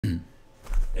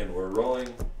And we're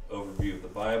rolling. Overview of the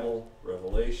Bible,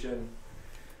 Revelation.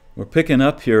 We're picking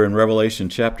up here in Revelation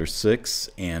chapter 6,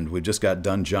 and we just got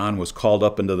done. John was called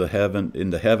up into heaven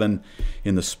in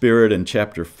the Spirit in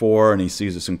chapter 4, and he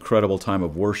sees this incredible time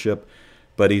of worship.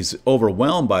 But he's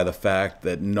overwhelmed by the fact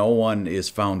that no one is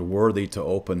found worthy to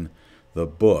open the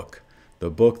book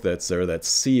that's there, that's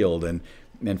sealed. And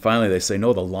finally they say,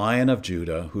 no, the Lion of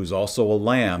Judah, who's also a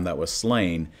lamb that was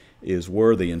slain, is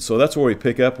worthy. And so that's where we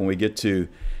pick up when we get to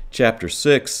chapter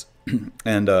 6.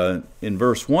 And in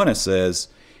verse 1 it says,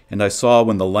 "And I saw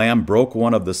when the Lamb broke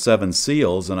one of the 7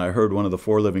 seals, and I heard one of the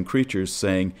 4 living creatures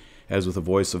saying, as with a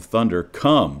voice of thunder,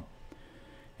 'Come!'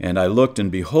 And I looked,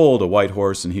 and behold, a white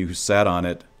horse, and he who sat on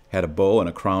it had a bow, and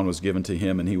a crown was given to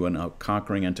him, and he went out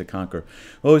conquering and to conquer."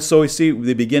 Oh, so we see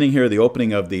the beginning here, the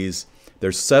opening of these.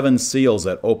 There's 7 seals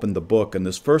that open the book, and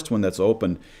this first one that's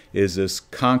opened is this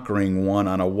conquering one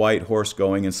on a white horse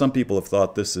going. And some people have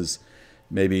thought this is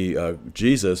maybe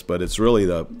Jesus, but it's really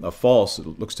a false.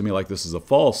 It looks to me like this is a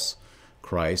false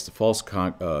Christ, a false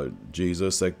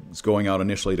Jesus that's going out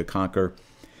initially to conquer.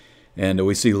 And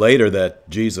we see later that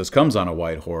Jesus comes on a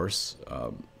white horse,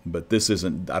 but this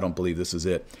isn't. I don't believe this is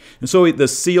it. And so the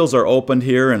seals are opened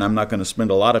here, and I'm not going to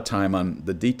spend a lot of time on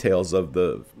the details of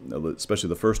especially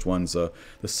the first ones. The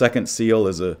second seal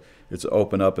it's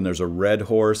open up, and there's a red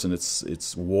horse, and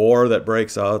it's war that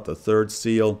breaks out. The third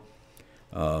seal,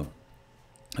 and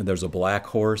there's a black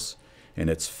horse, and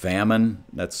it's famine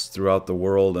that's throughout the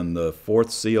world. And the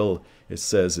fourth seal, it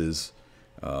says, is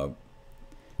an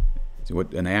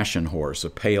ashen horse, a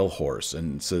pale horse.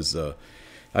 And it says,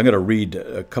 I'm going to read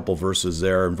a couple verses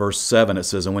there. In verse 7 it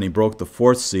says, "And when he broke the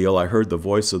 4th seal, I heard the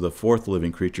voice of the 4th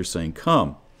living creature saying,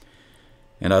 'Come.'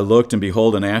 And I looked, and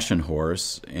behold, an ashen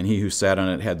horse, and he who sat on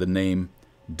it had the name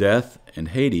Death, and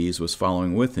Hades was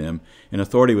following with him, and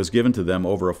authority was given to them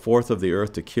over 1/4 of the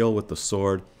earth to kill with the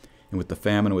sword, and with the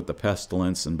famine, with the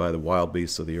pestilence, and by the wild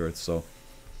beasts of the earth." So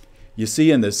you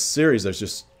see in this series, there's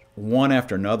just one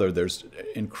after another. There's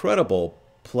incredible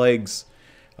plagues,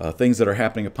 things that are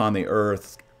happening upon the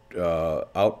earth,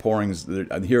 outpourings.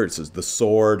 Here it says the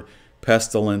sword,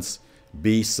 pestilence,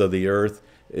 beasts of the earth.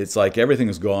 It's like everything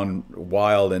is gone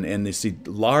wild, and you see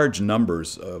large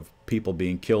numbers of people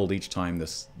being killed each time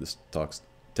this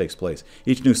takes place.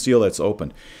 Each new seal that's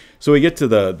opened. So we get to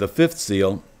the 5th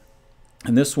seal,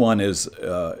 and this one is,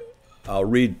 I'll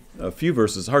read a few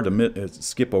verses. Hard to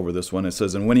skip over this one. It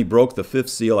says, "And when he broke the 5th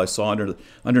seal, I saw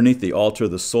underneath the altar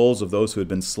the souls of those who had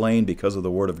been slain because of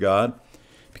the word of God,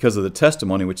 because of the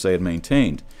testimony which they had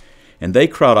maintained. And they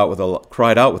cried out with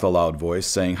a loud voice,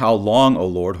 saying, 'How long, O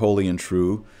Lord, holy and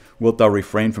true, wilt thou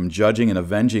refrain from judging and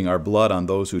avenging our blood on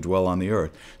those who dwell on the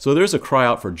earth?'" So there's a cry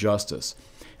out for justice.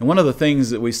 And one of the things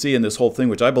that we see in this whole thing,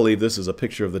 which I believe this is a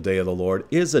picture of the day of the Lord,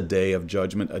 is a day of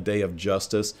judgment, a day of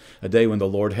justice, a day when the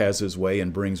Lord has his way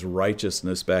and brings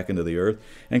righteousness back into the earth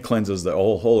and cleanses the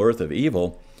whole earth of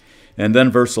evil. And then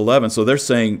verse 11, so they're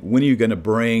saying, when are you going to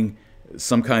bring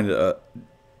some kind of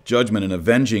judgment and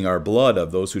avenging our blood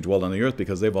of those who dwell on the earth,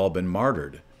 because they've all been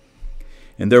martyred?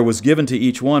 "And there was given to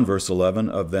each one," verse 11,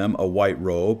 "of them a white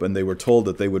robe, and they were told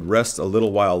that they would rest a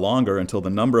little while longer until the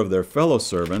number of their fellow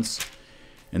servants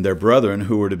and their brethren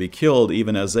who were to be killed,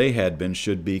 even as they had been,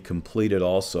 should be completed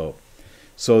also."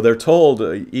 So they're told,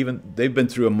 even they've been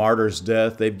through a martyr's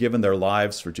death, they've given their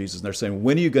lives for Jesus, and they're saying,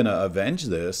 when are you going to avenge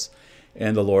this?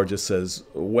 And the Lord just says,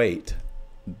 wait.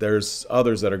 There's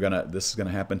others that this is going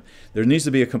to happen. There needs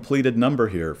to be a completed number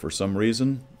here for some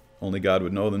reason. Only God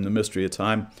would know them, the mystery of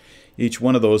time. Each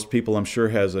one of those people, I'm sure,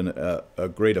 has a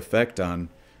great effect on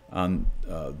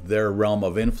their realm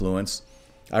of influence.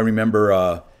 I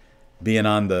remember being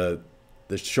on the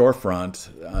shorefront,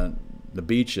 on the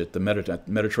beach at the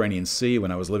Mediterranean Sea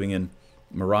when I was living in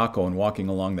Morocco, and walking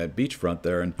along that beachfront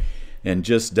there, and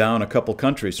just down a couple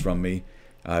countries from me,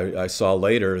 I saw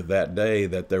later that day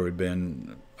that there had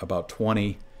been about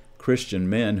 20 Christian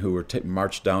men who were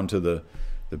marched down to the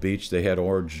beach. They had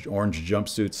orange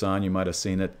jumpsuits on. You might have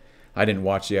seen it. I didn't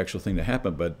watch the actual thing that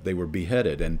happened, but they were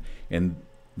beheaded, and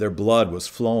their blood was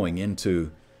flowing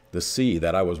into the sea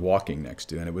that I was walking next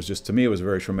to. And it was just, to me, it was a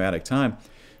very traumatic time.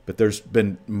 But there's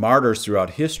been martyrs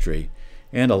throughout history,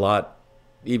 and a lot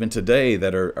even today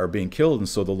that are being killed. And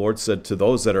so the Lord said to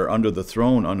those that are under the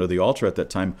throne, under the altar at that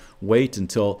time, wait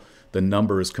until the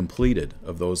number is completed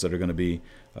of those that are going to be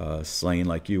slain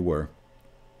like you were.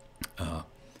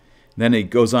 Then it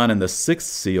goes on, and the 6th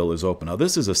seal is open. Now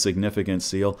this is a significant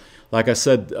seal. Like I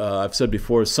said, I've said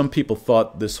before, some people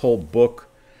thought this whole book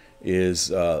is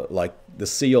like the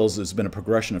seals has been a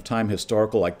progression of time,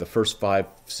 historical, like the first 5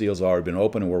 seals have already been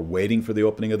opened and we're waiting for the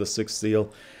opening of the 6th seal.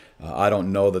 I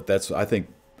don't know that that's, I think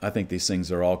I think these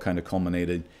things are all kind of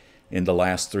culminated in the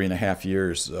last 3.5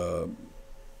 years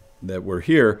that we're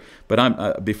here, but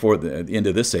I'm before the end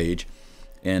of this age,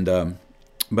 and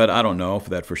but I don't know for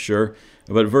that for sure.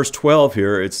 But verse 12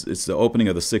 here, it's the opening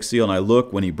of the sixth seal. And I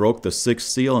looked when he broke the sixth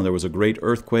seal, and there was a great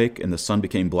earthquake, and the sun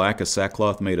became black as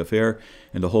sackcloth made of hair,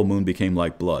 and the whole moon became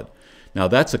like blood. Now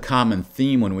that's a common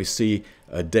theme when we see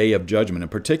a day of judgment, in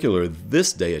particular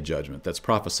this day of judgment that's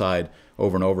prophesied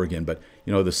over and over again. But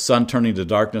the sun turning to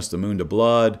darkness, the moon to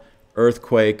blood,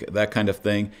 earthquake, that kind of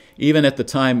thing. Even at the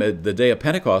time, the day of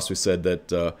Pentecost, we said that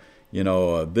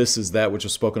this is that which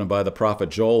was spoken of by the prophet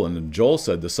Joel, and Joel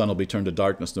said the sun will be turned to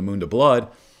darkness, the moon to blood.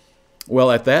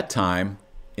 Well, at that time,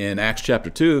 in Acts chapter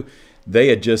 2, they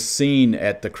had just seen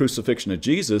at the crucifixion of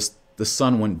Jesus, the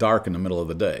sun went dark in the middle of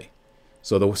the day.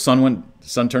 So the sun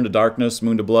turned to darkness,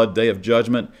 moon to blood, day of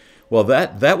judgment. Well,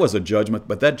 that was a judgment,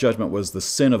 but that judgment was the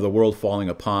sin of the world falling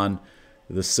upon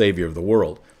the Savior of the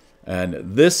world. And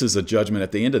this is a judgment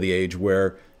at the end of the age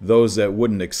where those that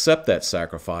wouldn't accept that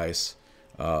sacrifice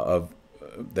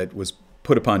that was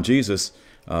put upon Jesus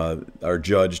are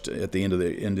judged at the end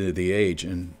of the age.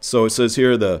 And so it says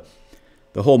here, the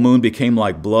whole moon became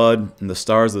like blood, and the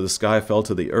stars of the sky fell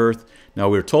to the earth. Now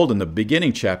we were told in the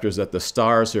beginning chapters that the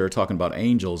stars here are talking about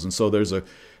angels, and so there's a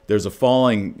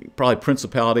falling, probably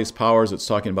principalities, powers. It's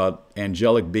talking about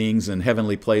angelic beings in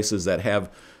heavenly places that have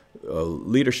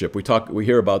leadership. We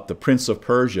hear about the Prince of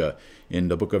Persia in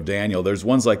the book of Daniel. There's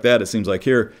ones like that. It seems like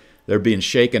here they're being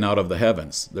shaken out of the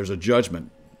heavens. There's a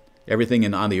judgment.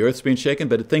 Everything on the earth is being shaken,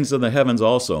 but things in the heavens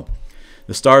also.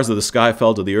 The stars of the sky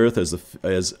fell to the earth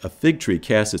as a fig tree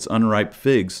casts its unripe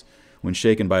figs when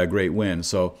shaken by a great wind.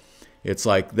 So it's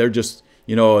like they're just,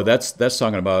 that's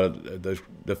talking about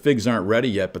the figs aren't ready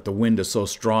yet, but the wind is so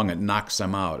strong it knocks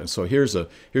them out. And so here's a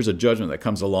judgment that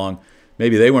comes along.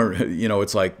 Maybe they weren't,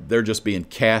 it's like they're just being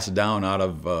cast down out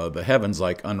of the heavens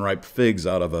like unripe figs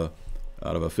out of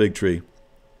a fig tree.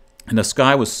 And the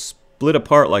sky was split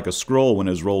apart like a scroll when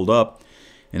it was rolled up,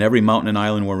 and every mountain and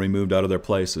island were removed out of their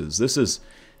places.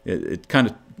 It kind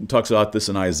of talks about this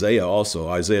in Isaiah also.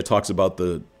 Isaiah talks about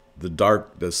the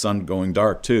sun going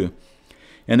dark too.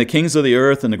 And the kings of the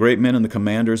earth and the great men and the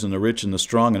commanders and the rich and the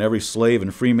strong and every slave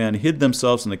and free man hid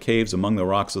themselves in the caves among the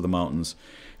rocks of the mountains.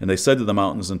 And they said to the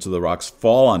mountains and to the rocks,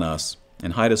 fall on us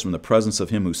and hide us from the presence of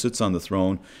him who sits on the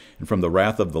throne and from the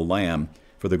wrath of the Lamb.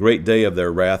 For the great day of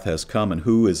their wrath has come, and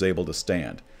who is able to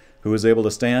stand? Who is able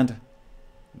to stand?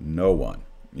 No one.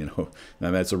 Now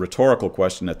that's a rhetorical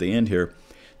question at the end here,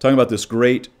 talking about this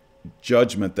great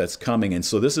judgment that's coming. And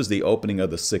so this is the opening of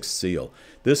the sixth seal.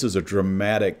 This is a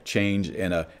dramatic change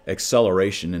and an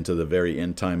acceleration into the very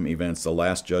end time events, the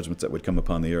last judgments that would come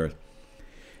upon the earth.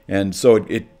 And so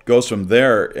it goes from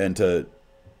there into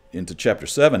chapter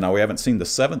 7. Now we haven't seen the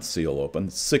seventh seal open.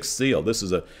 Sixth seal. This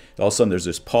is all of a sudden there's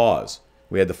this pause.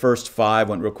 We had the first 5,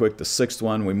 went real quick. The sixth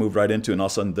one we moved right into, and all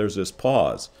of a sudden there's this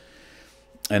pause.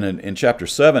 And in chapter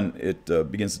 7, it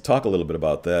begins to talk a little bit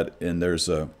about that. And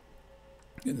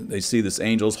they see this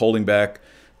angels holding back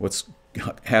what's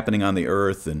happening on the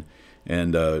earth. And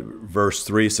verse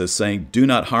 3 says, saying, do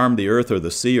not harm the earth or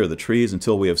the sea or the trees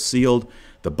until we have sealed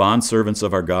the bondservants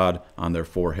of our God on their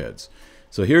foreheads.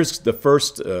 So here's the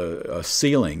first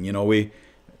sealing. We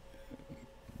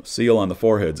seal on the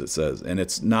foreheads, it says. And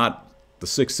it's not the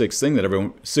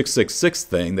 666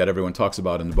 thing that everyone talks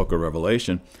about in the book of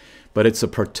Revelation, but it's a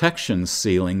protection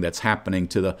sealing that's happening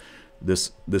to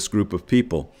this group of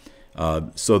people,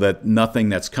 so that nothing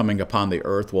that's coming upon the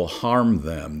earth will harm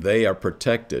them. They are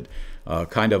protected,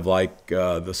 kind of like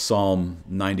the Psalm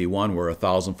 91, where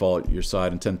 1,000 fall at your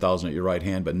side and 10,000 at your right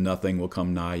hand, but nothing will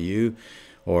come nigh you.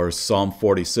 Or Psalm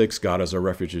 46, God is our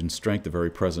refuge and strength, a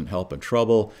very present help in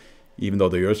trouble. Even though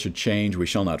the earth should change, we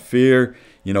shall not fear,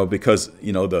 because,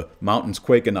 the mountains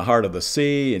quake in the heart of the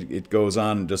sea. It goes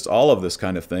on, just all of this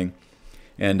kind of thing.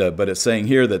 And but it's saying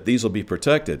here that these will be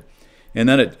protected. And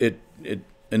then it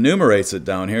enumerates it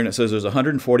down here, and it says there's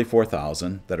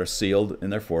 144,000 that are sealed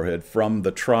in their forehead from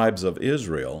the tribes of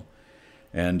Israel.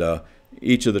 And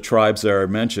each of the tribes that are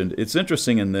mentioned, it's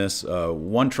interesting in this,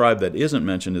 one tribe that isn't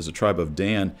mentioned is the tribe of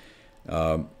Dan.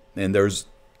 And there's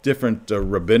different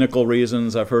rabbinical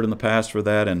reasons I've heard in the past for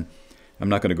that, and I'm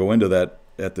not going to go into that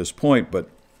at this point, but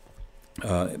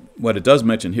what it does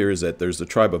mention here is that there's the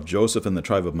tribe of Joseph and the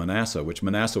tribe of Manasseh, which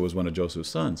Manasseh was one of Joseph's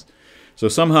sons. So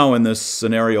somehow in this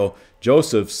scenario,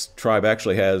 Joseph's tribe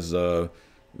actually has,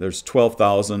 there's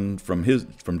 12,000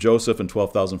 from Joseph and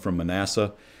 12,000 from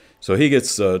Manasseh. So he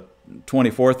gets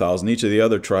 24,000. Each of the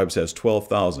other tribes has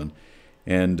 12,000.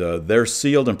 And they're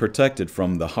sealed and protected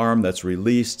from the harm that's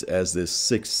released as this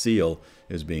sixth seal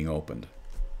is being opened.